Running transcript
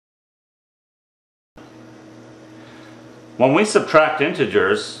When we subtract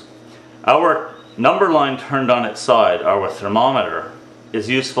integers, our number line turned on its side, our thermometer, is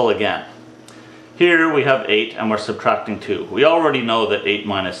useful again. Here we have 8 and we're subtracting 2. We already know that 8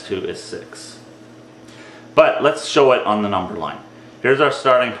 minus 2 is 6. But let's show it on the number line. Here's our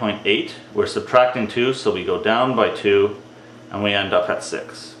starting point 8. We're subtracting 2, so we go down by 2 and we end up at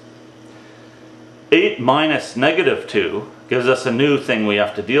 6. 8 minus negative 2 gives us a new thing we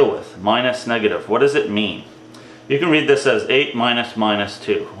have to deal with. Minus negative. What does it mean? You can read this as 8 minus minus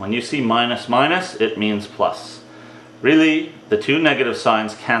 2. When you see minus minus, it means plus. Really, the two negative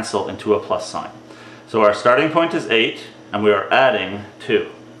signs cancel into a plus sign. So our starting point is 8, and we are adding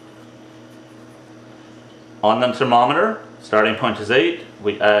 2. On the thermometer, starting point is 8,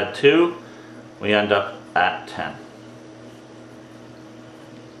 we add 2, we end up at 10.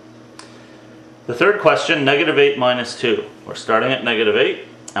 The third question, negative 8 minus 2. We're starting at negative 8,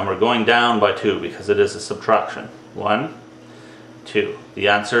 and we're going down by 2 because it is a subtraction. 1, 2. The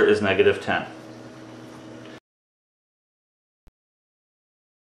answer is negative 10.